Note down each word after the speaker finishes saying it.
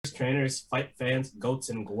trainers, fight fans, goats,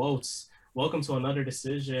 and GWOATs. Welcome to another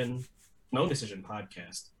no decision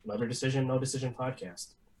podcast. Another decision, no decision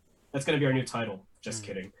podcast. That's going to be our new title. Just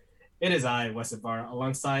kidding. It is I, Wes Ibarra.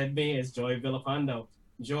 Alongside me is Joy Villapando.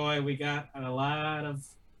 Joy, we got a lot of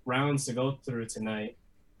rounds to go through tonight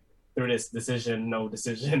through this decision, no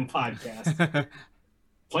decision podcast.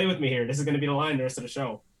 Play with me here. This is going to be the line the rest of the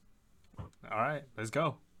show. All right, let's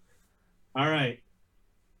go. All right.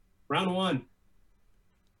 Round one.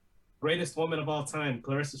 Greatest woman of all time,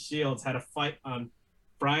 Clarissa Shields, had a fight on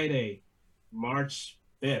Friday, March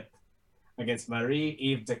 5th, against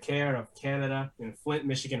Marie-Eve Decaire of Canada in Flint,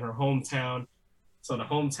 Michigan, her hometown. So the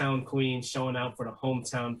hometown queen showing out for the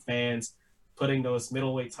hometown fans, putting those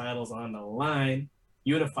middleweight titles on the line.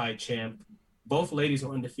 Unified champ. Both ladies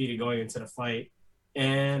were undefeated going into the fight.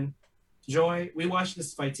 And Joy, we watched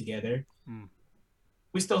this fight together.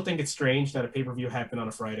 We still think it's strange that a pay-per-view happened on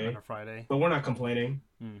a Friday. But we're not complaining.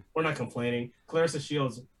 We're not complaining. Clarissa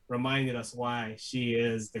Shields reminded us why she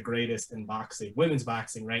is the greatest in boxing, women's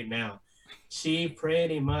boxing right now. She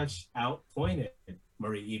pretty much outpointed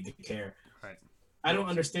Marie-Eve Decaire. Right. I don't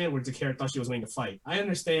understand where Decaire thought she was winning the fight. I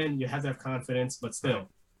understand you have to have confidence, but still,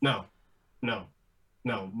 no.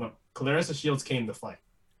 Clarissa Shields came to fight.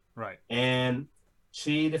 Right. And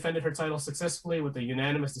she defended her title successfully with a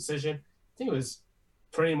unanimous decision. I think it was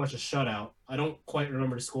pretty much a shutout. I don't quite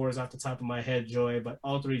remember the scores off the top of my head, Joy, but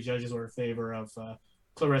all three judges were in favor of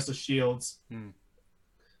Clarissa Shields.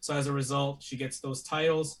 So as a result, she gets those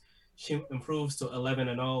titles. She improves to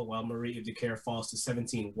 11-0, while Marie-Eve Decaire falls to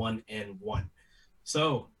 17-1-1.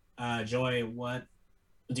 So, Joy, what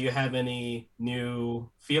do you have any new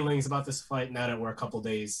feelings about this fight now that we're a couple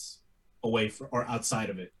days away or outside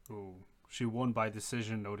of it? Ooh, she won by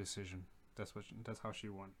decision, no decision. That's how she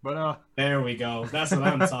won. But there we go. That's what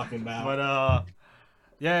I'm talking about. But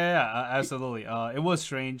yeah, absolutely. It was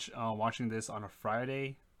strange watching this on a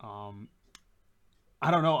Friday. I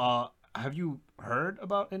don't know. Have you heard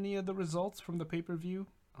about any of the results from the pay-per-view?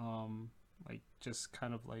 Like just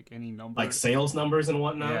kind of like any numbers, like sales numbers and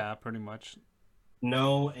whatnot. Yeah, pretty much.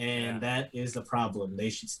 No, and that is the problem. They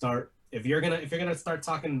should start if you're gonna start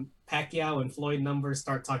talking Pacquiao and Floyd numbers,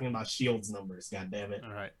 start talking about Shields numbers. God damn it!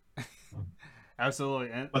 All right.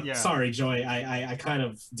 Absolutely. But yeah. Sorry, Joy, I kind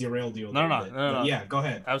of derailed you a little bit. No. Yeah, go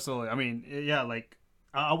ahead. Absolutely. I mean, yeah, like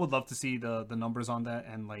I would love to see the numbers on that,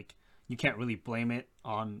 and like you can't really blame it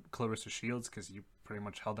on Clarissa Shields because you pretty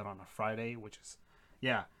much held it on a Friday, which is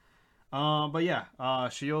but yeah,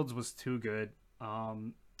 Shields was too good.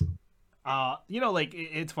 Like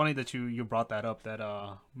it's funny that you brought that up, that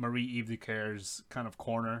Marie-Eve Decaire's kind of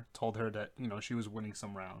corner told her that she was winning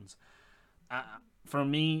some rounds. For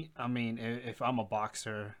me, I mean, if I'm a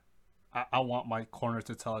boxer, I want my corner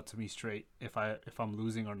to tell it to me straight if I'm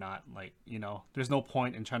losing or not. Like, there's no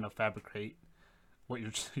point in trying to fabricate what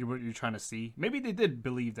you're trying to see. Maybe they did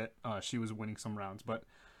believe that she was winning some rounds, but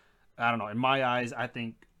I don't know. In my eyes, I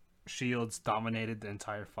think Shields dominated the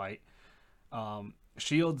entire fight.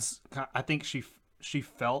 Shields, I think she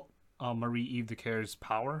felt Marie-Eve Decaire's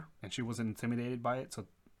power, and she wasn't intimidated by it. So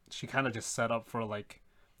she kind of just set up for like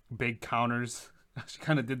big counters. She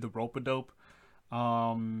kind of did the rope-a-dope.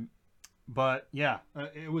 But yeah,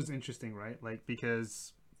 it was interesting, right? Like,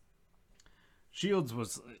 because Shields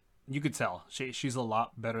was, you could tell she's a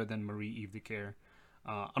lot better than Marie-Eve Decaire.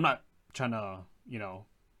 I'm not trying to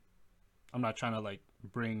like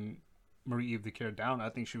bring Marie-Eve Decaire down. I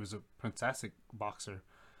think she was a fantastic boxer,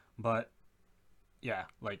 but yeah,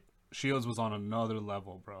 like Shields was on another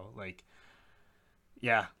level, bro. Like,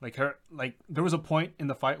 yeah, like there was a point in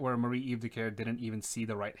the fight where Marie-Eve Decaire didn't even see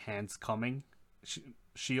the right hands coming.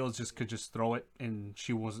 Shields could just throw it, and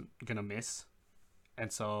she wasn't gonna miss.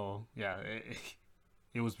 And so, yeah,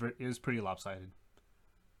 it was pretty lopsided.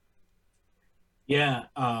 Yeah,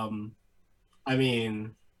 I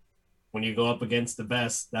mean, when you go up against the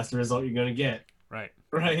best, that's the result you're gonna get. Right.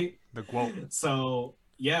 The GWOAT. So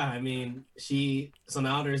yeah, I mean,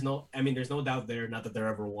 now there's no doubt there, not that there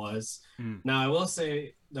ever was. Now I will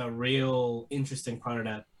say the real interesting part of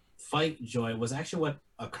that fight, Joy, was actually what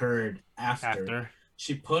occurred after.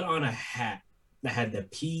 She put on a hat that had the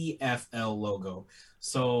PFL logo.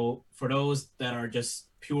 So for those that are just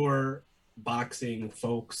pure boxing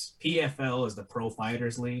folks, PFL is the Pro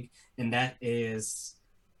Fighters League, and that is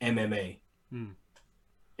MMA.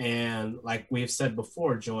 And like we've said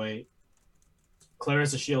before, Joy,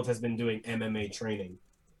 Clarissa Shields has been doing MMA training.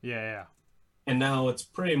 Yeah. And now it's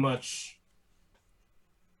pretty much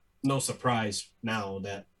no surprise now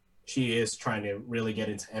that she is trying to really get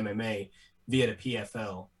into MMA via the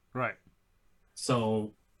PFL. Right.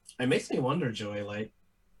 So it makes me wonder, Joy, like,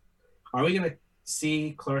 are we going to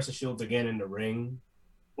see Clarissa Shields again in the ring,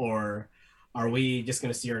 or are we just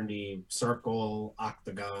gonna see her in the circle,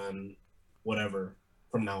 octagon, whatever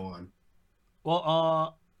from now on?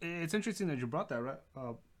 Well, it's interesting that you brought that right.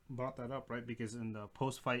 Brought that up, right? Because in the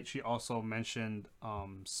post fight, she also mentioned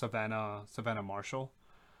Savannah Marshall,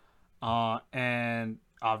 and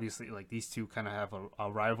obviously, like these two kind of have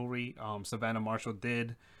a rivalry. Savannah Marshall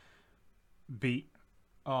did beat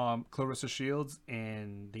Clarissa Shields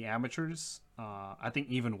in the amateurs. I think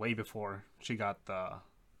even way before she got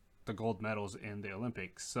the gold medals in the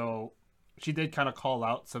Olympics. So she did kind of call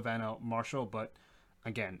out Savannah Marshall, but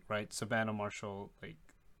again, right? Savannah Marshall, like,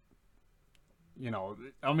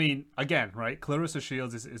 I mean, again, right? Clarissa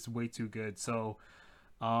Shields is way too good. So,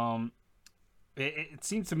 um, it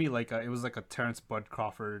seems to me like it was like a Terrence Bud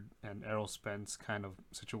Crawford and Errol Spence kind of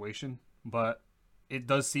situation, but it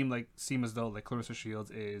does seem as though like Clarissa Shields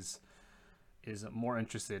is more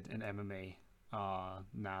interested in MMA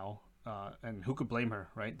now, and who could blame her,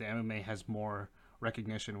 right? The MMA has more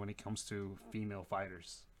recognition when it comes to female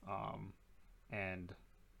fighters, and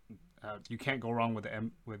you can't go wrong with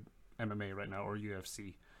with MMA right now or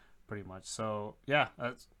UFC, pretty much. So yeah,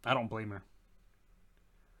 I don't blame her.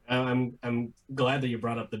 I'm glad that you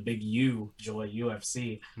brought up the big U, Joy,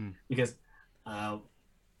 UFC, Hmm. because uh,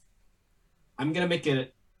 I'm gonna make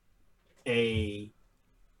it a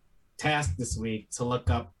task this week to look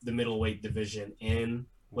up the middleweight division in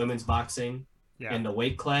women's boxing Yeah. in the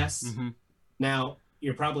weight class. Mm-hmm. Now,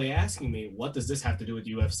 you're probably asking me, what does this have to do with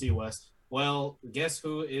UFC, West? Well, guess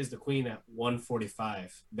who is the queen at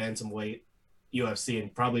 145 bantamweight UFC,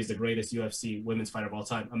 and probably is the greatest UFC women's fighter of all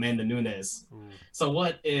time, Amanda Nunes. Ooh. So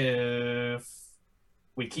what if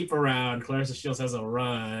we keep around? Clarissa Shields has a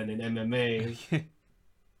run in MMA.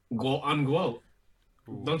 Go on GWOAT.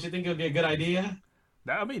 Don't you think it would be a good idea?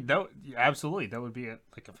 I mean, absolutely that would be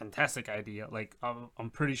like a fantastic idea. Like I'm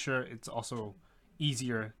pretty sure it's also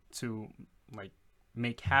easier to like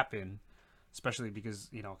make happen, especially because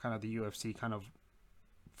kind of the UFC kind of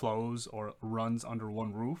flows or runs under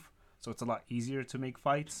one roof, so it's a lot easier to make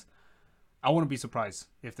fights. I wouldn't be surprised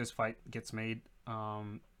if this fight gets made.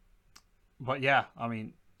 But yeah, I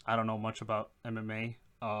mean, I don't know much about MMA,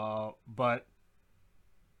 but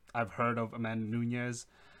I've heard of Amanda Nunez,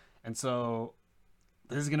 and so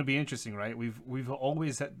this is going to be interesting, right? We've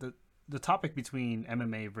always had the topic between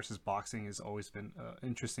MMA versus boxing has always been an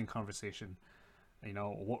interesting conversation.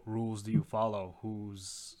 What rules do you follow?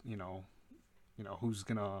 Who's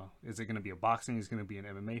gonna, is it gonna be a boxing? Is it gonna be an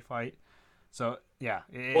MMA fight? So yeah,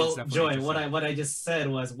 it's Well, definitely Joy, interesting. what I just said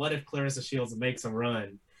was, what if Clarissa Shields makes a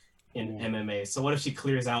run in Ooh. MMA? So what if she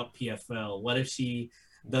clears out PFL? What if she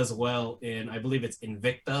does well in, I believe it's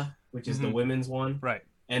Invicta, which is the Mm-hmm. women's one, Right.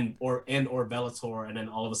 and or Bellator, and then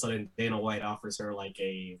all of a sudden Dana White offers her like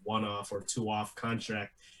a one-off or two-off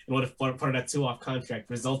contract. And what if part of that two-off contract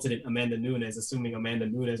resulted in Amanda Nunes, assuming Amanda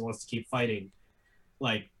Nunes wants to keep fighting?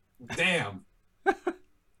 Like, damn.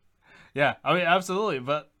 Yeah, I mean, absolutely,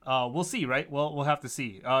 but we'll see, right? We'll have to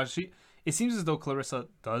see. It seems as though Clarissa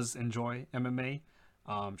does enjoy MMA.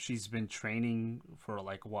 She's been training for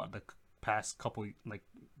like what the past couple, like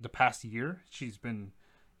the past year. She's been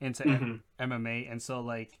into Mm-hmm. MMA, and so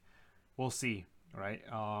like we'll see, right?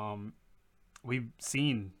 We've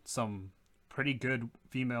seen some pretty good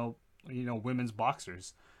female, women's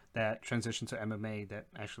boxers that transition to MMA that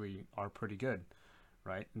actually are pretty good,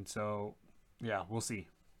 right? And so yeah, we'll see.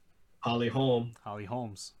 Holly Holm, Holly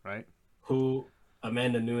Holmes, right? who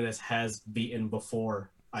Amanda Nunes has beaten before,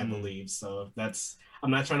 I Mm. believe. So that's, I'm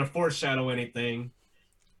not trying to foreshadow anything.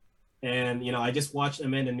 And I just watched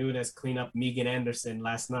Amanda Nunes clean up Megan Anderson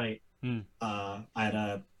last night Mm.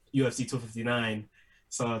 at UFC 259.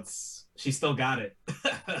 So she still got it.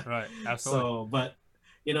 Right, absolutely. So, but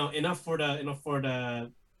enough for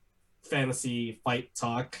the fantasy fight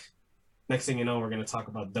talk. Next thing you know, we're gonna talk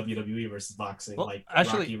about WWE versus boxing, Well, like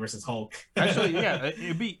Rocky versus Hulk. yeah,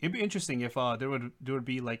 it'd be interesting if there would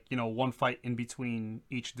be like one fight in between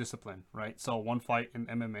each discipline, right? So one fight in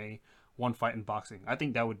MMA, one fight in boxing. I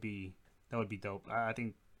think that would be dope. I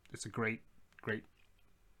think it's a great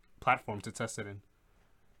platform to test it in.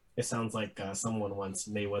 It sounds like someone wants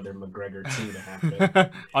Mayweather McGregor 2 to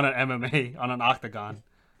happen. On an MMA, on an octagon.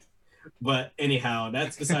 But anyhow,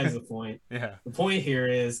 that's besides the point. Yeah. The point here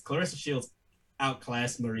is Clarissa Shields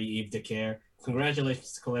outclassed Marie-Eve Dicaire.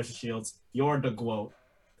 Congratulations to Clarissa Shields. You're the GWOAT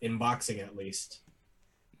in boxing, at least.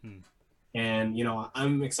 Hmm. And,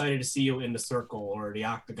 I'm excited to see you in the circle or the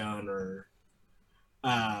octagon or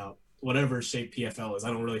whatever shape PFL is. I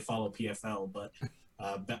don't really follow PFL, but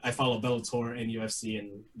I follow Bellator and UFC,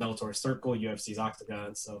 and Bellator Circle, UFC's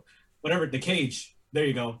Octagon. So whatever, the cage, There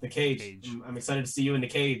you go, the cage. Cage. I'm excited to see you in the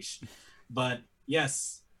cage. But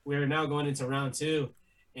yes, we're now going into round two,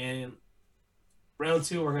 and round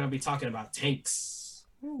two we're going to be talking about tanks.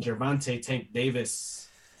 Gervonta Tank Davis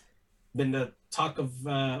been the talk of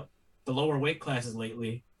the lower weight classes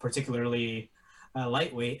lately, particularly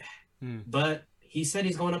lightweight. But he said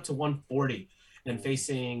he's going up to 140 and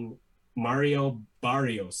facing Mario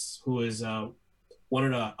Barrios, who is one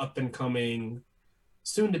of the up and coming,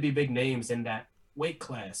 soon to be big names in that weight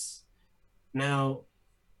class. Now,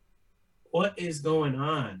 what is going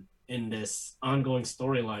on in this ongoing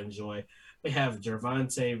storyline, Joy? We have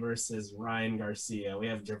Gervonta versus Ryan Garcia. We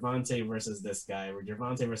have Gervonta versus this guy, or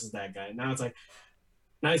Gervonta versus that guy. Now it's like,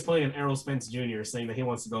 now he's playing an Errol Spence Jr. saying that he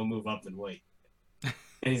wants to go move up in weight.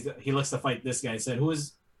 And he looks to fight this guy, said, who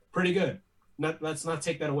is pretty good. Let's not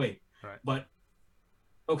take that away. Right. But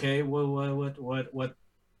okay, what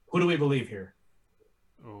who do we believe here?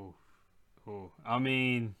 Oh. I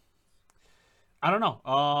mean, I don't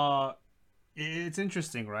know. It's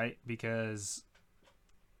interesting, right? Because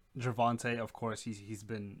Gervonta, of course, he's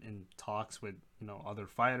been in talks with other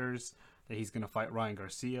fighters that he's gonna fight Ryan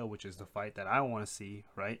Garcia, which is the fight that I want to see,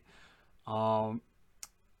 right?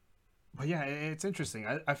 But yeah, it's interesting.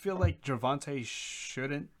 I feel like Gervonta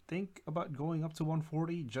shouldn't think about going up to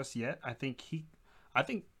 140 just yet. I think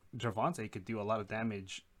Gervonta could do a lot of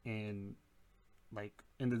damage in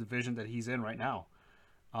the division that he's in right now.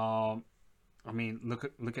 I mean,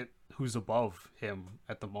 look at who's above him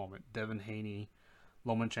at the moment: Devin Haney,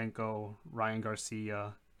 Lomachenko, Ryan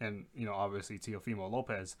Garcia, and obviously Teofimo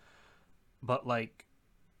Lopez. But I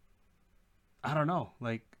don't know.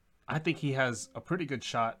 I think he has a pretty good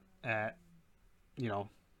shot at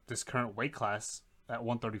this current weight class at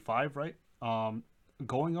 135, right?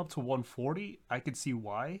 Going up to 140, I could see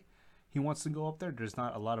why he wants to go up there. There's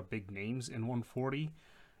not a lot of big names in 140,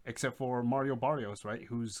 except for Mario Barrios, right?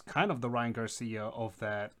 Who's kind of the Ryan Garcia of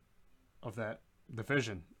that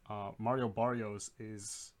division. Mario Barrios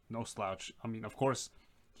is no slouch. I mean, of course,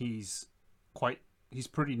 he's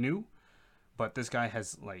pretty new, but this guy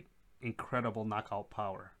has incredible knockout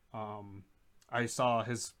power. I saw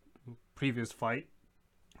his previous fight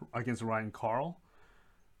against Ryan Carl,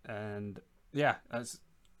 and yeah,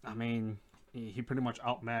 he pretty much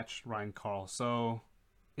outmatched Ryan Carl. So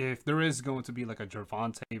if there is going to be a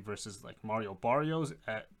Gervonta versus Mario Barrios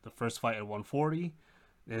at the first fight at 140,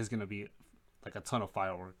 there's going to be a ton of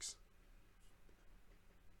fireworks.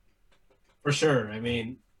 For sure. I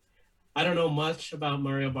mean, I don't know much about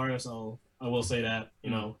Mario Barrios. I will say that,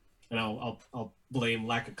 and I'll blame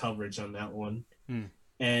lack of coverage on that one.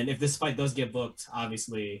 And if this fight does get booked,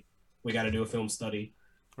 obviously we got to do a film study.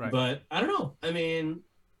 Right. But I don't know. I mean,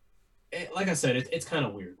 like I said, it's kind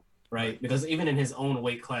of weird, right? Because even in his own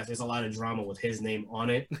weight class, there's a lot of drama with his name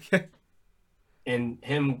on it. And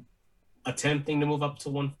him attempting to move up to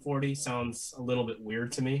 140 sounds a little bit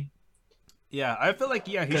weird to me. Yeah, I feel like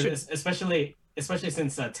he should, especially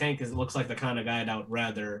since Tank looks like the kind of guy that would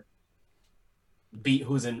rather beat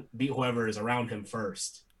whoever is around him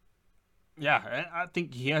first. Yeah, I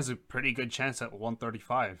think he has a pretty good chance at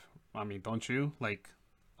 135. I mean, don't you?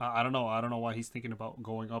 I don't know. I don't know why he's thinking about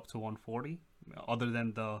going up to 140, other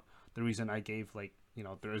than the reason I gave.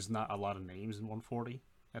 There is not a lot of names in 140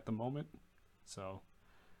 at the moment, so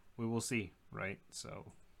we will see, right?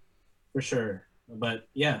 So for sure, but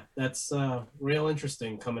yeah, that's real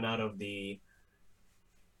interesting coming out of the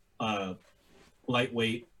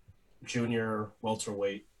lightweight, junior,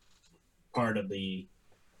 welterweight part of the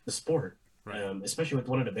sport, right. Especially with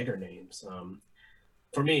one of the bigger names.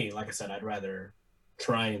 For me, like I said, I'd rather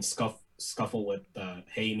try and scuffle with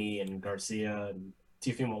Haney and Garcia and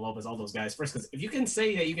Teofimo Lopez, all those guys first. Because if you can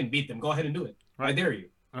say that you can beat them, go ahead and do it. Right. I dare you.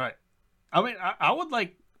 Right. I mean,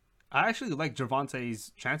 I actually like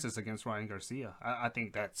Gervonta's chances against Ryan Garcia. I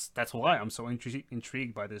think that's why I'm so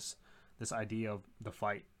intrigued by this idea of the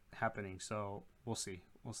fight happening. So we'll see.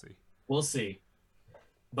 We'll see.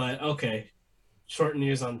 But okay, short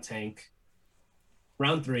news on Tank.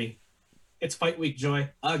 Round 3. It's fight week, Joy,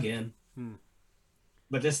 again.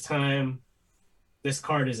 But this time, this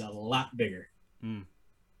card is a lot bigger.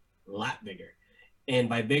 Lot bigger. And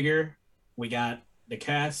by bigger, we got the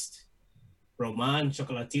cast, Roman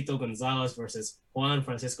Chocolatito Gonzales versus Juan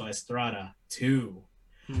Francisco Estrada 2.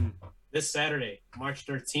 This Saturday, March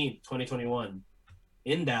 13th, 2021,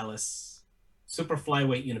 in Dallas, super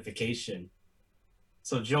flyweight unification.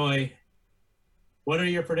 So, Joy, what are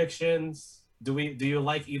your predictions? Do you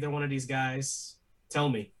like either one of these guys? Tell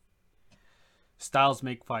me. Styles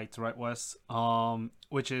make fights, right, Wes?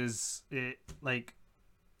 Which is it,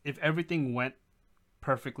 if everything went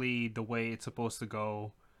perfectly the way it's supposed to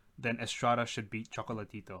go, then Estrada should beat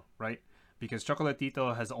Chocolatito, right? Because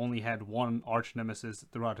Chocolatito has only had one arch nemesis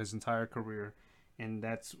throughout his entire career, and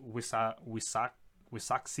that's Wisaxiel.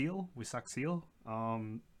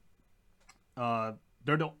 Uh,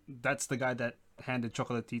 that's the guy that handed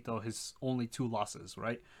Chocolatito his only two losses,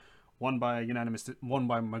 right? One by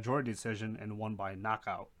majority decision, and one by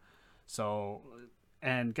knockout. So,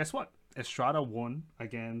 and guess what? Estrada won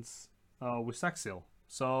against Wisaxiel.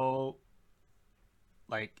 So,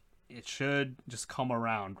 like, it should just come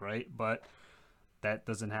around, right? But that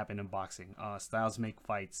doesn't happen in boxing. Styles make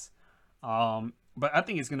fights. But I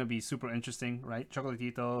think it's gonna be super interesting, right?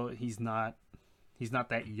 Chocolatito, he's not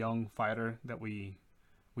that young fighter that we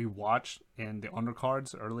watched in the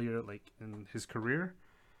undercards earlier, like in his career.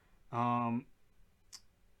 Um,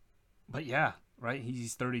 but yeah, right.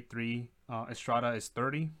 He's 33. Estrada is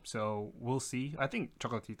 30, so we'll see. I think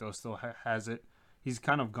Chocolatito still has it. He's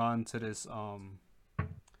kind of gone to this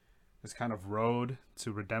kind of road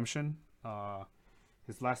to redemption.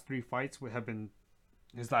 His last three fights would have been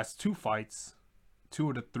his last two fights. Two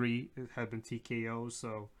of the three have been TKOs,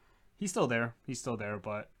 so he's still there. He's still there,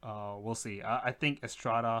 but we'll see. I think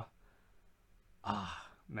Estrada.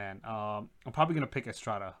 Man, I'm probably gonna pick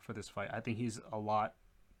Estrada for this fight. I think he's a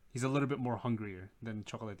little bit more hungrier than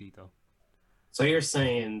Chocolatito. So you're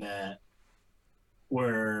saying that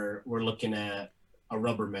we're looking at a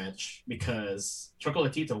rubber match because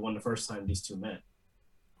Chocolatito won the first time these two met.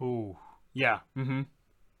 Ooh, yeah. Mm-hmm.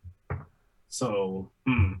 So,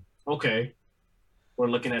 okay, we're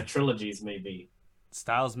looking at trilogies maybe.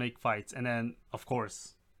 Styles make fights, and then of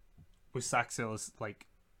course, Wisaxil is like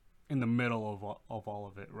in the middle of all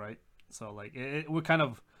of it, right? So like it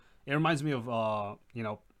reminds me of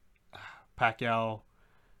Pacquiao,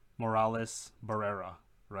 Morales, Barrera,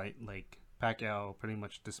 right? Like Pacquiao pretty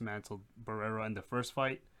much dismantled Barrera in the first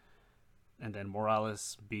fight, and then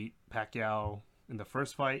Morales beat Pacquiao in the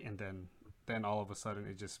first fight, and then all of a sudden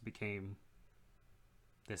it just became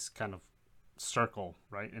this kind of circle,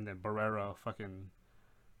 right? And then Barrera fucking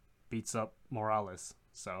beats up Morales.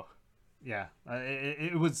 So yeah,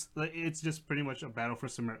 it's just pretty much a battle for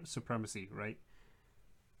supremacy, right?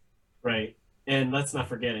 Right. And let's not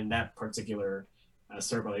forget in that particular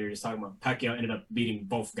circle you're just talking about, Pacquiao ended up beating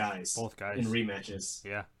both guys Both in guys. rematches.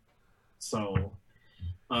 Yeah. So,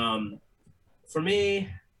 um, for me,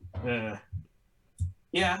 uh,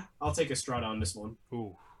 yeah, I'll take Estrada on this one.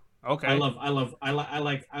 Ooh. Okay. I like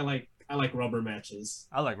rubber matches.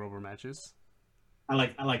 I like rubber matches. I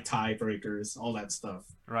like tiebreakers, all that stuff.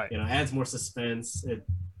 Right. You know, adds more suspense. It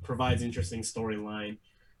provides interesting storyline.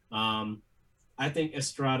 I think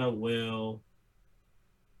Estrada will.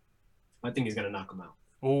 I think he's gonna knock him out.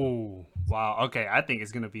 Oh wow. Okay, I think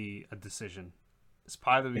it's gonna be a decision. It's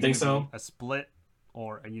probably You gonna think be so? a split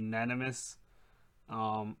or a unanimous.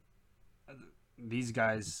 Um, these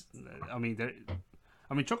guys. I mean, they're.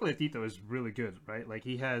 I mean, Chocolatito is really good, right? Like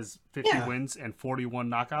he has 50 Yeah. wins and 41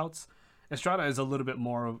 knockouts. Estrada is a little bit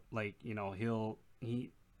more of like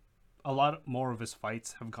he a lot more of his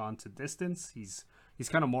fights have gone to distance. He's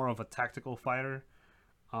kind of more of a tactical fighter.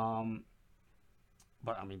 Um,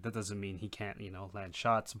 but I mean that doesn't mean he can't land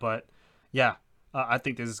shots. But yeah, I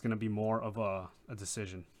think this is going to be more of a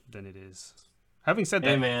decision than it is. Having said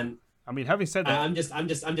Hey that, man, I mean having said that, I'm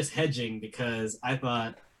just hedging because I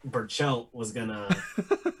thought Burchelt was gonna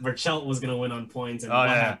win on points, and oh what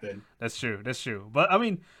yeah, happened? that's true, that's true. But I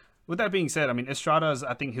mean, with that being said, I mean Estrada's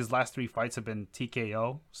I think his last three fights have been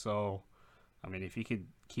TKO. So I mean if he could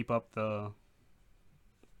keep up the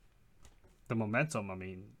momentum, I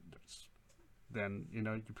mean, then you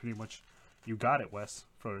pretty much you got it, Wes,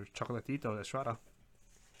 for Chocolatito Estrada.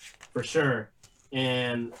 For sure.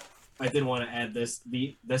 And I did want to add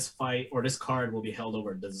this fight or this card will be held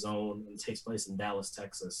over the zone and takes place in Dallas,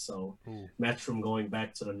 Texas. So Ooh. match from going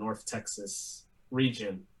back to the North Texas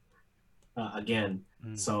region again.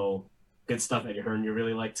 So good stuff, Eddie Hearn. You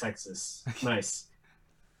really like Texas. Nice.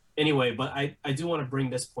 Anyway, but I do want to bring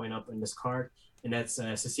this point up in this card, and that's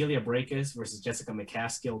Cecilia Brækhus versus Jessica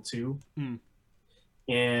McCaskill too.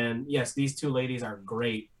 And yes, these two ladies are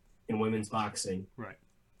great in women's boxing. Right.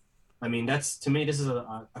 I mean, to me, this is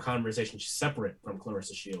a conversation separate from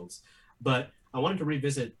Clarissa Shields. But I wanted to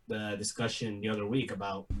revisit the discussion the other week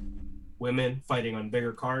about women fighting on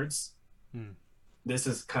bigger cards. This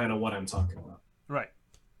is kind of what I'm talking about. Right.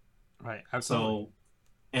 Right. Absolutely. So,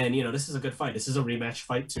 and this is a good fight. This is a rematch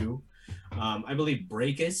fight too. I believe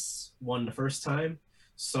Brækhus won the first time.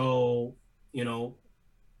 So,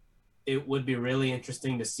 it would be really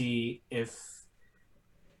interesting to see if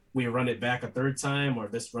we run it back a third time or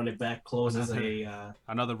this run it back closes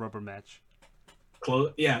another rubber match.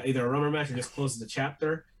 close. Yeah, either a rubber match or just closes the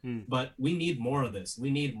chapter. Mm. But we need more of this. We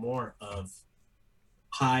need more of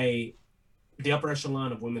the upper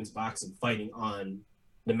echelon of women's boxing fighting on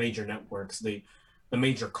the major networks, the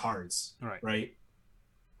major cards, Right. right?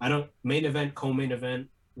 I don't main event, co-main event,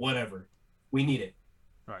 whatever. We need it.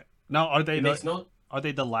 Right. Now, are they It makes no. are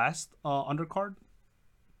they the last undercard?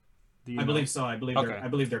 Do you I know? believe so. Okay. I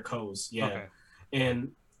believe they're co's. Yeah, Okay.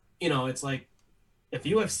 and it's like if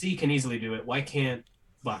UFC can easily do it, why can't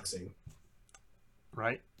boxing?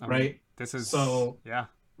 Right. I mean, Right. this is So yeah.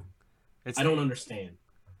 It's I don't understand.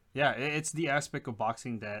 yeah. It's the aspect of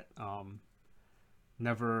boxing that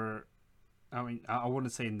never. I mean, I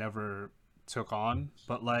wouldn't say never took on,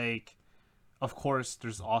 but like, of course,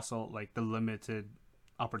 there's also like the limited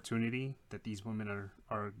opportunity that these women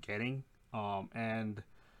are getting, and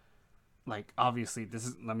like obviously this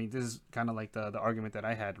is kind of like the argument that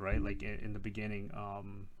I had, right, like in the beginning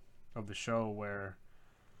of the show, where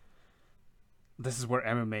this is where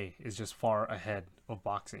MMA is just far ahead of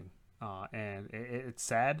boxing, and it's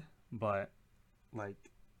sad, but like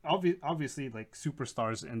obviously like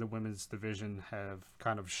superstars in the women's division have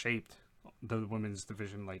kind of shaped the women's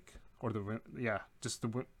division, like, or the yeah, just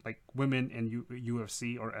the like women in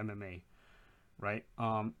UFC or MMA, right?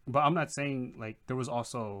 But I'm not saying like there was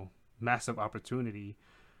also massive opportunity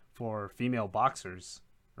for female boxers,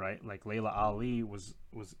 right? Like Layla Ali was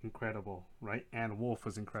incredible, right? Ann Wolfe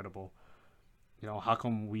was incredible. How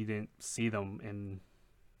come we didn't see them in,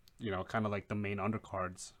 kind of like the main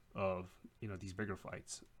undercards of these bigger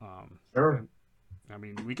fights? Sure. I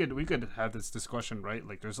mean, we could have this discussion, right?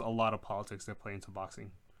 Like, there's a lot of politics that play into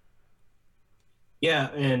boxing. Yeah,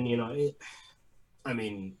 and I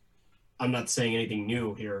mean, I'm not saying anything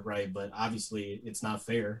new here, right? But obviously, it's not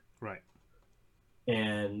fair. Right.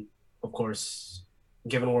 And of course,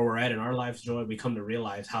 given where we're at in our lives, Joy, we come to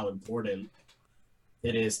realize how important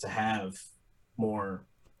it is to have more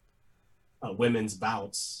women's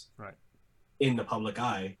bouts Right. in the public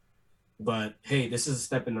eye. But hey, this is a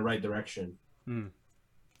step in the right direction.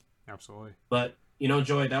 Absolutely. But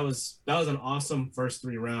Joy, that was an awesome first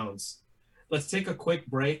 3 rounds. Let's take a quick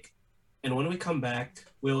break, and when we come back,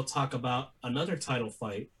 we'll talk about another title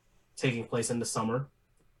fight taking place in the summer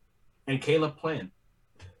and Caleb Plant.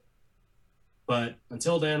 But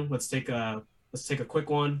until then, let's take a quick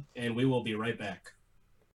one, and we will be right back.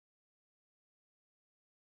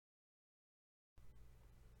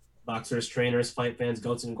 Boxers, trainers, fight fans,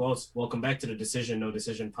 goats and goats, welcome back to the Decision No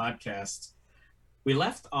Decision podcast. We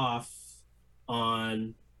left off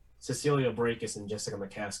on Cecilia Brækhus and Jessica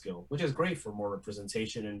McCaskill, which is great for more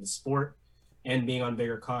representation in the sport and being on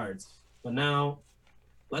bigger cards. But now,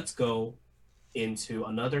 let's go into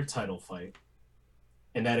another title fight,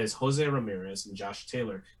 and that is Jose Ramirez and Josh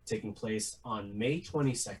Taylor, taking place on May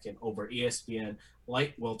 22nd over ESPN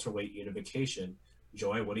light welterweight unification.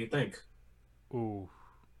 Joy, what do you think? Ooh,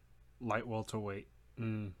 light welterweight.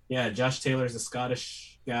 Yeah, Josh Taylor's the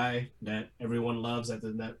Scottish guy that everyone loves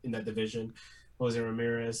in that division. Jose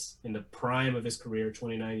Ramirez, in the prime of his career,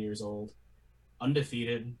 29 years old,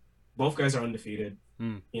 undefeated. Both guys are undefeated.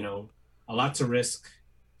 A lot to risk.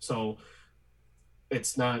 So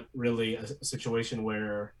it's not really a situation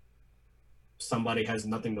where somebody has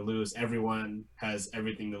nothing to lose. Everyone has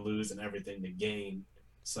everything to lose and everything to gain.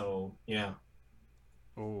 So, yeah.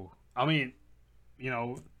 Oh, I mean,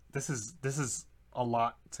 this is a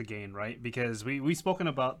lot to gain, right? Because we've spoken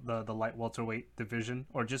about the light welterweight division,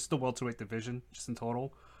 or just the welterweight division, just in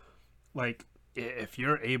total. Like, if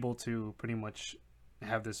you're able to pretty much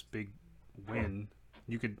have this big win,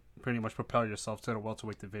 you could pretty much propel yourself to the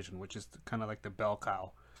welterweight division, which is kind of like the bell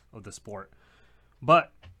cow of the sport.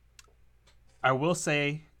 But I will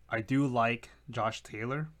say I do like Josh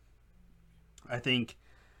Taylor. I think,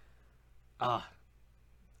 I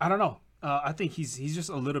don't know. I think he's just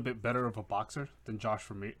a little bit better of a boxer than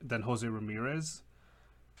than Jose Ramirez.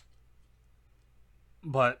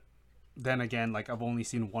 But then again, like, I've only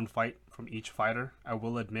seen one fight from each fighter, I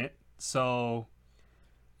will admit. So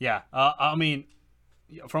yeah, I mean,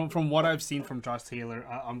 from what I've seen from Josh Taylor,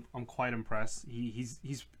 I'm quite impressed.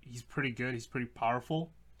 He's pretty good. He's pretty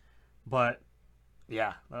powerful. But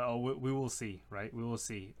yeah, we will see, right? We will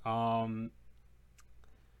see.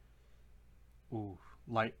 Ooh,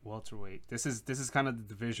 light welterweight. This is kind of the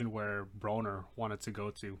division where Broner wanted to go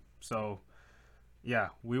to. So yeah,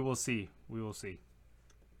 we will see. We will see.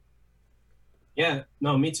 Yeah,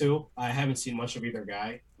 no, me too. I haven't seen much of either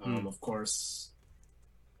guy. Of course,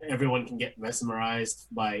 everyone can get mesmerized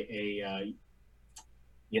by a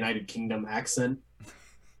United Kingdom accent.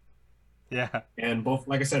 Yeah. And both,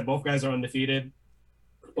 like I said, both guys are undefeated.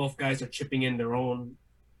 Both guys are chipping in their own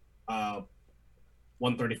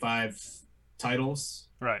 135 titles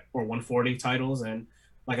Right. or 140 titles, and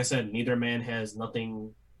like I said, neither man has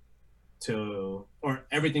nothing to or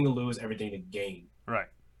everything to lose, everything to gain. Right.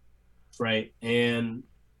 Right. And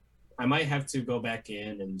I might have to go back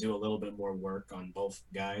in and do a little bit more work on both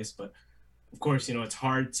guys, but of course, it's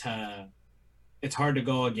hard to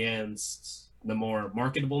go against the more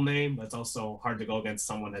marketable name, but it's also hard to go against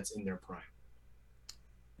someone that's in their prime.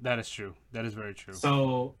 That is true. That is very true.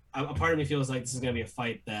 So a part of me feels like this is going to be a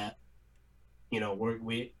fight that,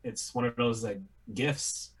 it's one of those like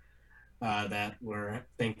gifts that we're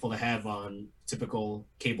thankful to have on typical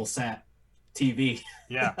cable sat TV.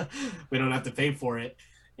 Yeah. We don't have to pay for it.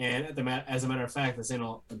 And as a matter of fact, it's in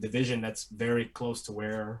a division that's very close to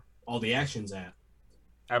where all the action's at.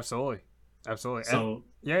 Absolutely. Absolutely. And, So,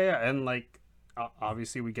 yeah. And like,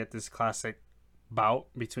 obviously, we get this classic bout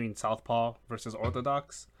between Southpaw versus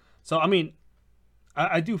Orthodox. So, I mean,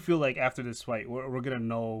 I do feel like after this fight, we're going to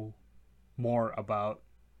know more about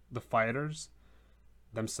the fighters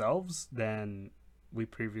themselves than we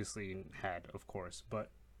previously had, of course. But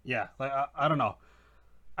yeah, like I don't know.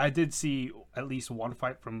 I did see at least one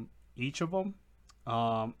fight from each of them.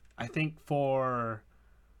 I think for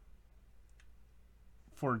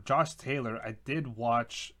Josh Taylor, I did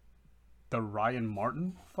watch the Ryan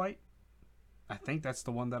Martin fight. I think that's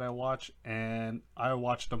the one that I watched, and I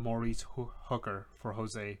watched the Maurice Hooker for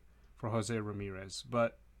Jose Ramirez.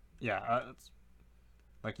 But yeah,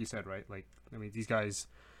 like you said, right? Like, I mean, these guys,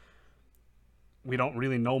 we don't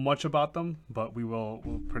really know much about them, but we'll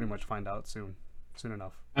pretty much find out soon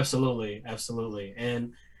enough. absolutely, absolutely.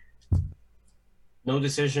 And no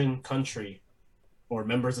decision country or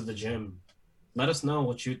members of the gym, let us know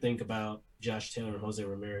what you think about Josh Taylor and Jose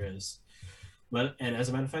Ramirez. And as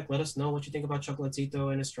a matter of fact, let us know what you think about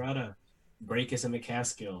Chocolatito and Estrada, Breakus and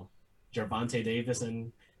McCaskill, Gervonta Davis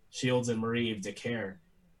and Shields and Marie DeCare.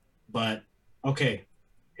 But okay,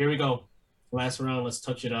 here we go. Last round, let's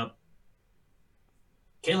touch it up.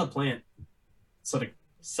 Caleb Plant. So the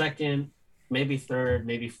second, maybe third,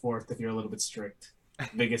 maybe fourth if you're a little bit strict.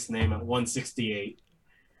 Biggest name at 168.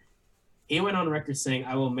 He went on record saying,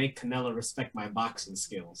 "I will make Canelo respect my boxing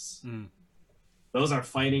skills." Mm. Those are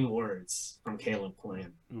fighting words from Caleb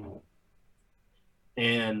Plant. Ooh.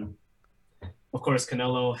 And of course,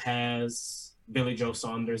 Canelo has Billy Joe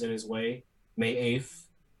Saunders in his way. May 8th,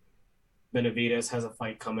 Benavidez has a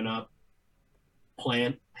fight coming up.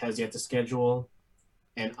 Plant has yet to schedule.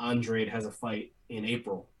 And Andrade has a fight in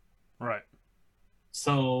April. Right.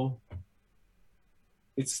 So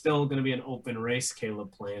it's still going to be an open race,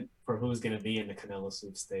 Caleb Plant, for who's going to be in the Canelo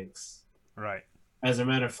sweepstakes. Right. As a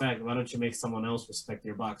matter of fact, why don't you make someone else respect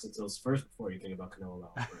your boxing skills first before you think about Canelo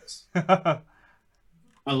Alvarez?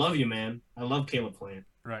 I love you, man. I love Caleb Plant.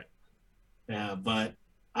 Right. Yeah, but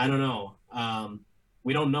I don't know.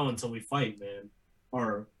 We don't know until we fight, man.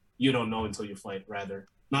 Or you don't know until you fight, rather.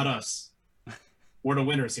 Not us. We're the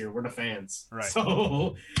winners here. We're the fans. Right.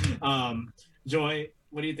 So, Joy,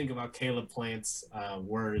 what do you think about Caleb Plant's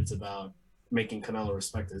words about making Canelo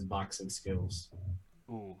respect his boxing skills?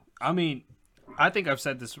 Ooh. I mean, I think I've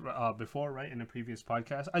said this before, right, in a previous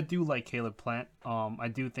podcast. I do like Caleb Plant. I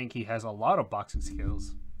do think he has a lot of boxing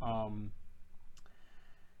skills.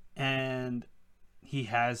 And he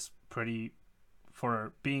has pretty,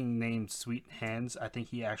 for being named Sweet Hands, I think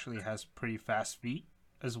he actually has pretty fast feet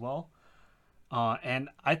as well. And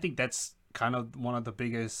I think that's kind of one of the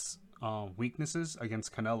biggest weaknesses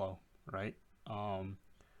against Canelo, right?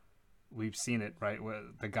 We've seen it, right?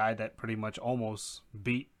 With the guy that pretty much almost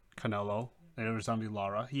beat Canelo, Alexander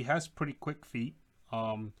Lara. He has pretty quick feet.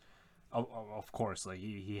 Of course, like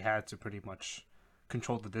he had to pretty much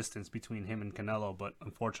control the distance between him and Canelo, but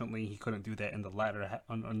unfortunately he couldn't do that in the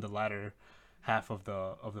latter half of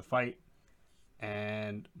the fight.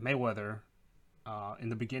 And Mayweather, in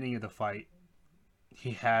the beginning of the fight,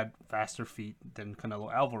 he had faster feet than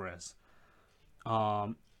Canelo Alvarez.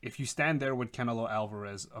 If you stand there with Canelo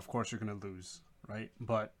Alvarez, of course you're going to lose, right?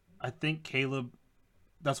 But I think Caleb,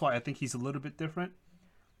 that's why I think he's a little bit different.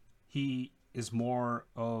 He is more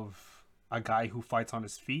of a guy who fights on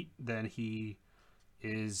his feet than he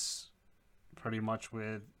is pretty much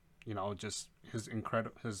with, just his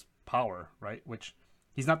power, right? Which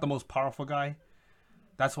he's not the most powerful guy.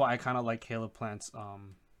 That's why I kind of like Caleb Plant's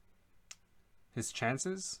his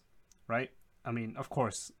chances, right? I mean, of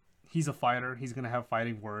course, he's a fighter. He's gonna have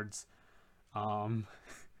fighting words.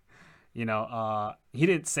 He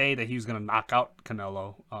didn't say that he was gonna knock out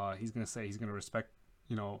Canelo. He's gonna say he's gonna respect,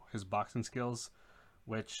 his boxing skills,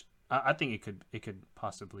 which I think it could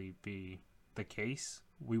possibly be the case.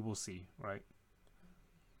 We will see, right?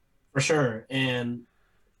 For sure. And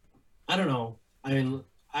I don't know. I mean,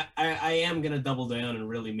 I am gonna double down and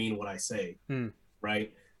really mean what I say, Hmm.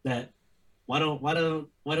 right? That why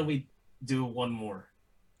don't we do one more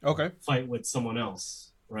Okay. fight with someone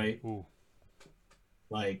else, right? Ooh.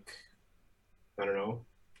 Like I don't know.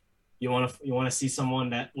 You want to see someone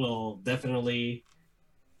that will definitely,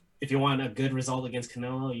 if you want a good result against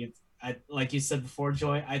Canelo, like you said before,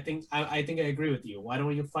 Joy. I think I agree with you. Why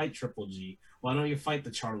don't you fight Triple G? Why don't you fight the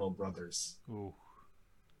Charlo brothers? Ooh.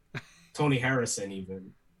 Tony Harrison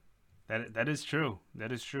even. That is true.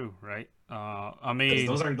 That is true, right? I Because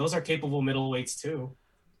mean, those are capable middleweights too.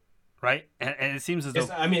 right? And it seems as Just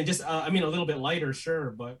though I mean just I mean a little bit lighter,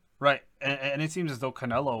 sure, but right, and it seems as though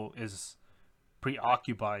Canelo is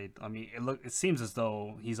preoccupied. I mean, it seems as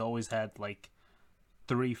though he's always had like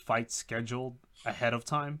 3 fights scheduled ahead of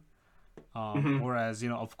time. mm-hmm. Whereas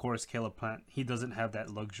of course, Caleb Plant, he doesn't have that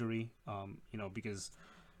luxury. Because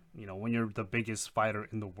when you're the biggest fighter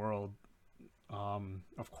in the world,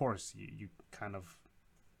 of course you kind of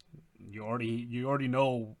you already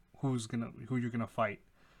know who you're gonna fight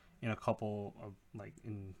in a couple of like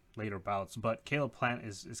in later bouts. But Caleb Plant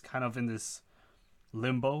is kind of in this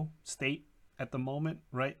limbo state at the moment,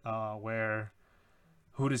 right? Where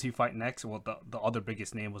who does he fight next? Well, the other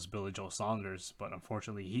biggest name was Billy Joe Saunders, but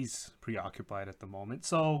unfortunately he's preoccupied at the moment.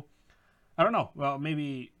 So I don't know. Well,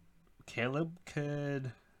 maybe Caleb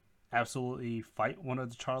could absolutely fight one of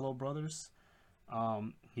the Charlo brothers.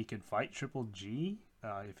 He could fight Triple G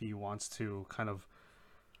if he wants to kind of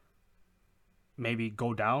maybe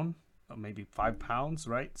go down, maybe 5 pounds,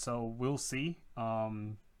 right? So we'll see.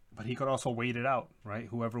 But he could also wait it out, right?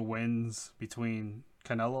 Whoever wins between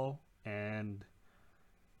Canelo and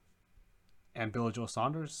Billy Joe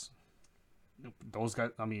Saunders, those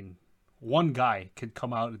guys. I mean, one guy could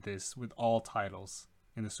come out of this with all titles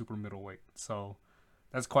in the super middleweight. So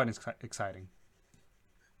that's quite exciting.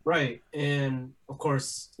 Right. And of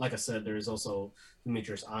course, like I said, there's also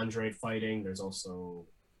Demetrius Andrade fighting. There's also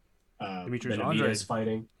Demetrius Andrade, Benavidez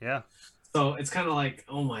fighting. yeah, So it's kind of like,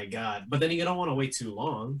 oh my God. But then you don't want to wait too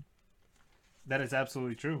long that is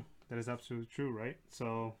absolutely true. That is absolutely true, right?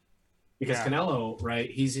 So because yeah, Canelo, right,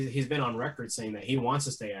 he's been on record saying that he wants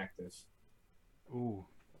to stay active. ooh,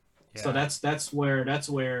 So yeah, that's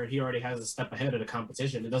where he already has a step ahead of the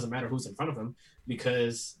competition. It doesn't matter who's in front of him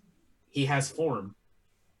because he has form.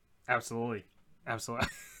 absolutely, absolutely.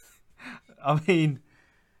 I mean,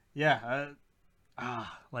 yeah,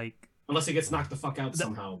 like Unless he gets knocked the fuck out that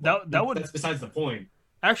somehow. But that would that's besides the point.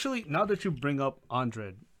 actually, now that you bring up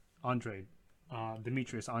Andrade,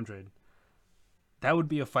 Demetrius Andrade, that would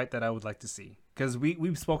be a fight that I would like to see because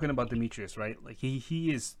we've spoken about Demetrius, right? Like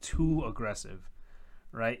he is too aggressive,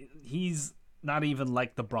 right? He's not even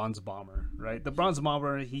like the Bronze Bomber, right? The Bronze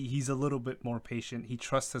Bomber, he's a little bit more patient. He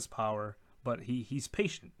trusts his power, but he's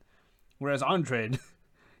patient. Whereas Andrade,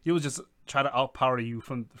 he will just try to outpower you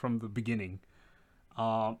from the beginning.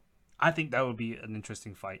 Um, I think that would be an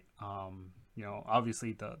interesting fight.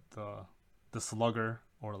 Obviously the slugger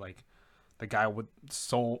or like the guy with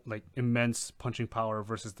so like immense punching power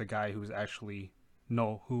versus the guy who actually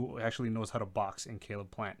knows how to box in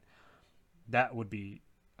Caleb Plant. That would be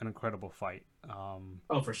an incredible fight.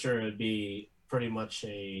 Oh, for sure, it's pretty much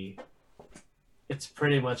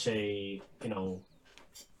a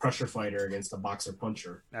pressure fighter against a boxer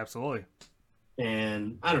puncher. Absolutely.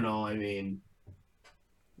 And I don't know. I mean,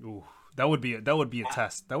 Ooh, that would be a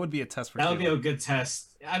test. That would be a test for that would be Caleb. a good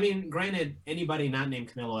test. I mean, granted, anybody not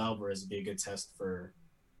named Canelo Alvarez would be a good test for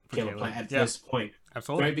For Caleb Caleb. Plant at Yeah, this point,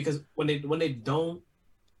 absolutely. right? Because when they don't,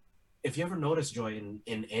 if you ever notice, Joy,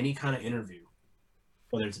 in any kind of interview,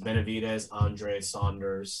 whether it's Benavidez, Andre,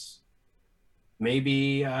 Saunders,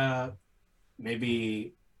 maybe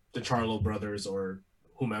maybe the Charlo brothers or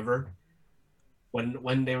whomever,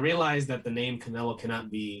 when they realize that the name Canelo cannot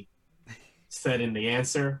be said in the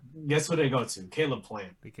answer, guess who they go to? Caleb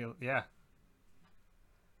Plant. Yeah,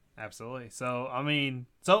 absolutely. So I mean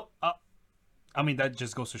that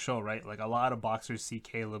just goes to show, right? Like a lot of boxers see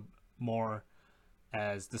Caleb more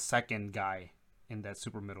as the second guy in that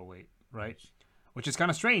super middleweight, right? Which is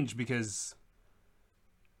kind of strange because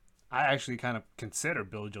I actually kind of consider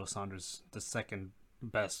Billy Joe Saunders the second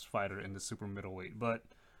best fighter in the super middleweight. But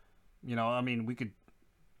I mean, we could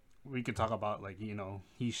talk about like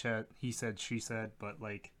he said, she said, but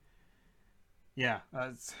like yeah,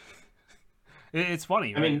 it's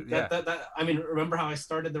funny, I right? mean Yeah, I mean, remember how I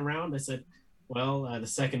started the round? I said, well, the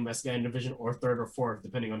second best guy in division, or third or fourth,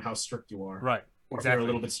 depending on how strict you are, right, or if you're a exactly,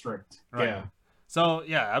 little bit strict. right. Yeah. So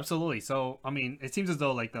yeah, absolutely. So I mean, it seems as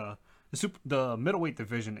though like the middleweight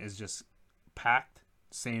division is just packed,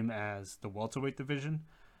 same as the welterweight division.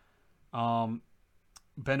 Um,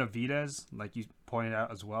 Benavidez, like pointed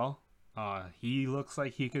out as well. He looks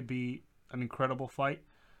like he could be an incredible fight.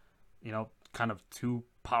 You know, kind of too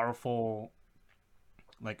powerful,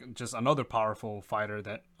 like just another powerful fighter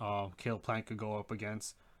that Caleb Plant could go up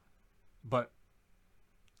against. But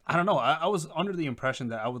I don't know. I was under the impression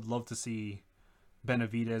that I would love to see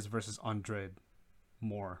Benavidez versus Andrade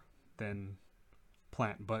more than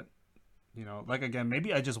Plant. But, you know, like again,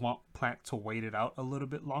 maybe I just want Plant to wait it out a little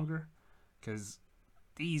bit longer because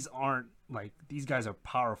these guys are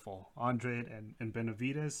powerful, Andrade and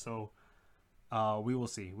Benavidez. So we will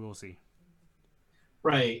see. We will see.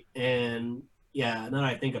 Right. And yeah, now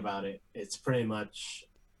that I think about it, it's pretty much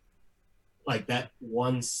like that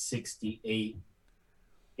 168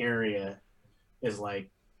 area is like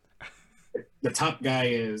the top guy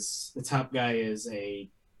is a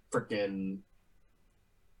freaking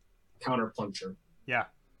counter puncher. Yeah,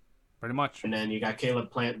 pretty much. And then you got Caleb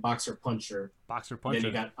Plant, boxer puncher. Boxer puncher.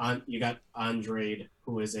 Then you got Andrade,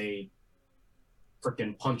 who is a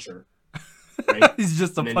freaking puncher. Right? He's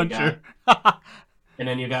just a puncher. And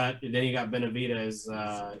then you got Benavidez,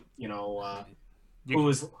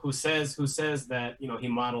 who says that, you know, he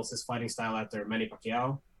models his fighting style after Manny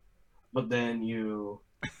Pacquiao, but then he's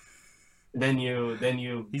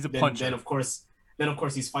a puncher. Then of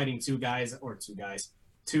course he's fighting two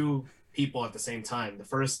people at the same time. The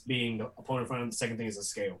first being the opponent in front of him, the second thing is a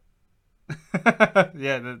scale.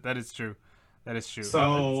 Yeah, that is true. That is true.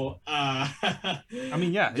 So I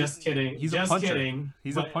mean, yeah, just kidding. He's just a puncher. Kidding.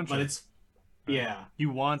 He's a puncher. But it's he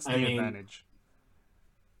wants the advantage.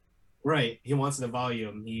 Right. He wants the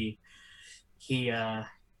volume. He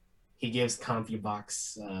gives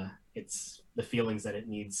CompuBox it's the feelings that it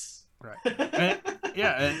needs. Right.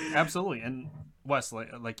 Yeah, absolutely. And Wes,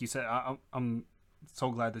 like you said, I'm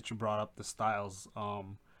so glad that you brought up the styles,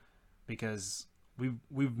 because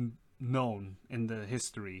we've known in the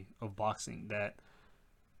history of boxing that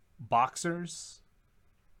boxers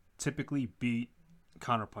typically beat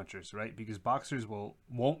counterpunchers, right? Because boxers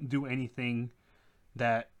won't do anything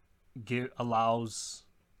that allows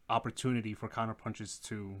opportunity for counterpunchers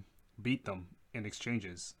to beat them in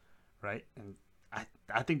exchanges, right? And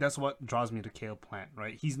I think that's what draws me to Caleb Plant,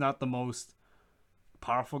 right? He's not the most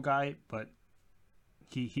powerful guy, but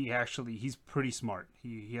he's pretty smart.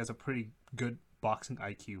 He has a pretty good boxing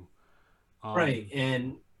IQ. Right,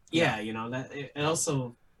 and yeah, you know, that it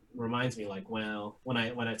also reminds me, like, well, when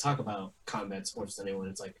I talk about combat sports to anyone,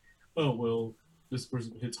 it's like, oh well, this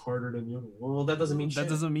person hits harder than the other. Well, that doesn't mean shit. That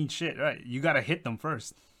doesn't mean shit, right? You gotta hit them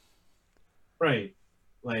first. Right,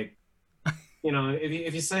 like, you know,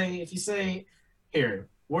 if you say here,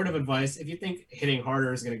 word of advice, if you think hitting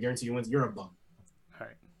harder is gonna guarantee you wins, you're a bum. All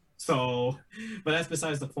right. So, but that's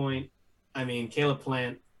besides the point. I mean, Caleb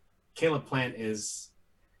Plant is.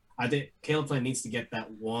 I think Caleb Plant needs to get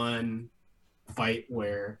that one fight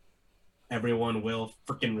where everyone will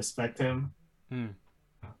freaking respect him,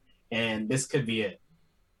 and this could be it.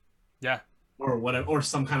 Yeah, or whatever, or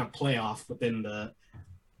some kind of playoff within the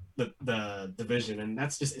division, and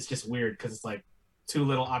it's just weird because it's like too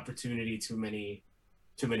little opportunity, too many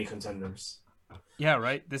contenders. Yeah,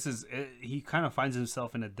 right. He kind of finds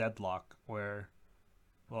himself in a deadlock where,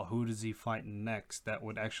 well, who does he fight next that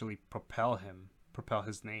would actually propel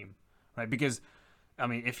his name, right? Because I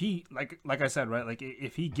mean, if he like I said, right, like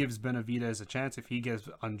if he gives Benavidez a chance, if he gives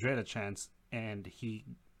Andrade a chance, and he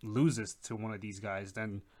loses to one of these guys,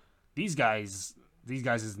 then these guys'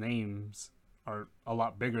 names are a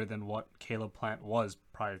lot bigger than what Caleb Plant was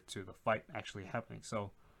prior to the fight actually happening.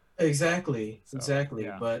 So exactly.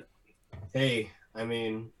 Yeah. But hey, I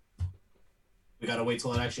mean, we gotta wait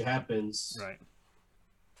till it actually happens, right?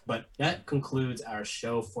 But that concludes our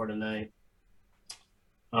show for tonight.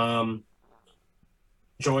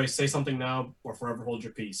 Joy, say something now or forever hold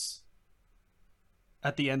your peace.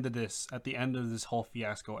 At the end of this whole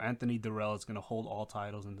fiasco, Anthony Durrell is going to hold all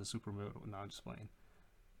titles in the super middleweight. No, I'm just playing.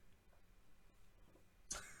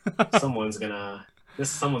 Someone's gonna okay.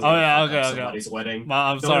 somebody's wedding.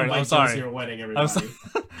 I'm sorry. To your wedding, everybody.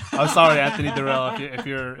 I'm sorry, Anthony Durrell. If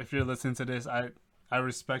you're listening to this, I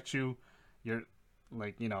respect you. You're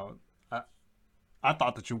like, you know, I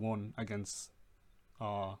thought that you won against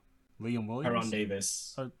Liam Williams. Aaron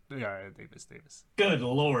Davis. Davis. Good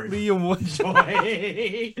Lord. Liam Williams.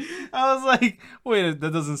 I was like, wait,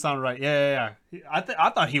 that doesn't sound right. Yeah. I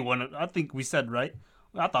thought he won. I think we said right.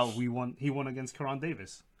 I thought he won against Aaron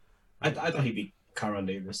Davis. I thought he beat Aaron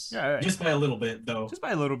Davis. Yeah. Just by a little bit, though. Just by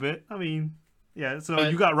a little bit. I mean, yeah. So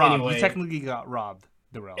you got robbed. Anyway, you technically got robbed,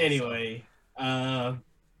 Durrell. Anyway,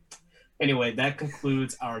 that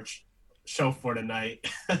concludes our show for tonight.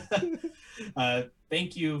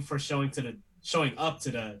 Thank you for showing to showing up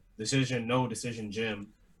to the No Decision gym.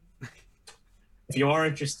 If you are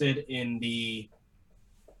interested in the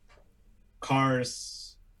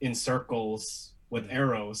cars in circles with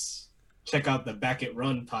arrows, check out the Back It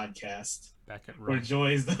Run podcast. Back at Where run.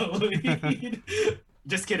 Joy is the lead.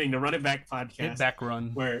 Just kidding, the Run It Back podcast. Hit back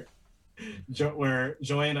run. Where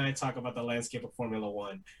Joy and I talk about the landscape of Formula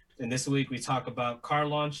One. And this week we talk about car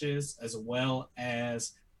launches as well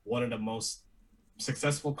as one of the most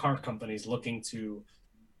successful car companies looking to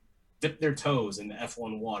dip their toes in the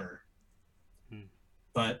F1 water.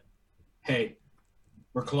 But hey,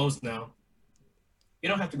 we're closed now. You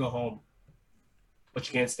don't have to go home, but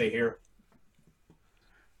you can't stay here.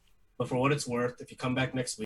 But for what it's worth, if you come back next week,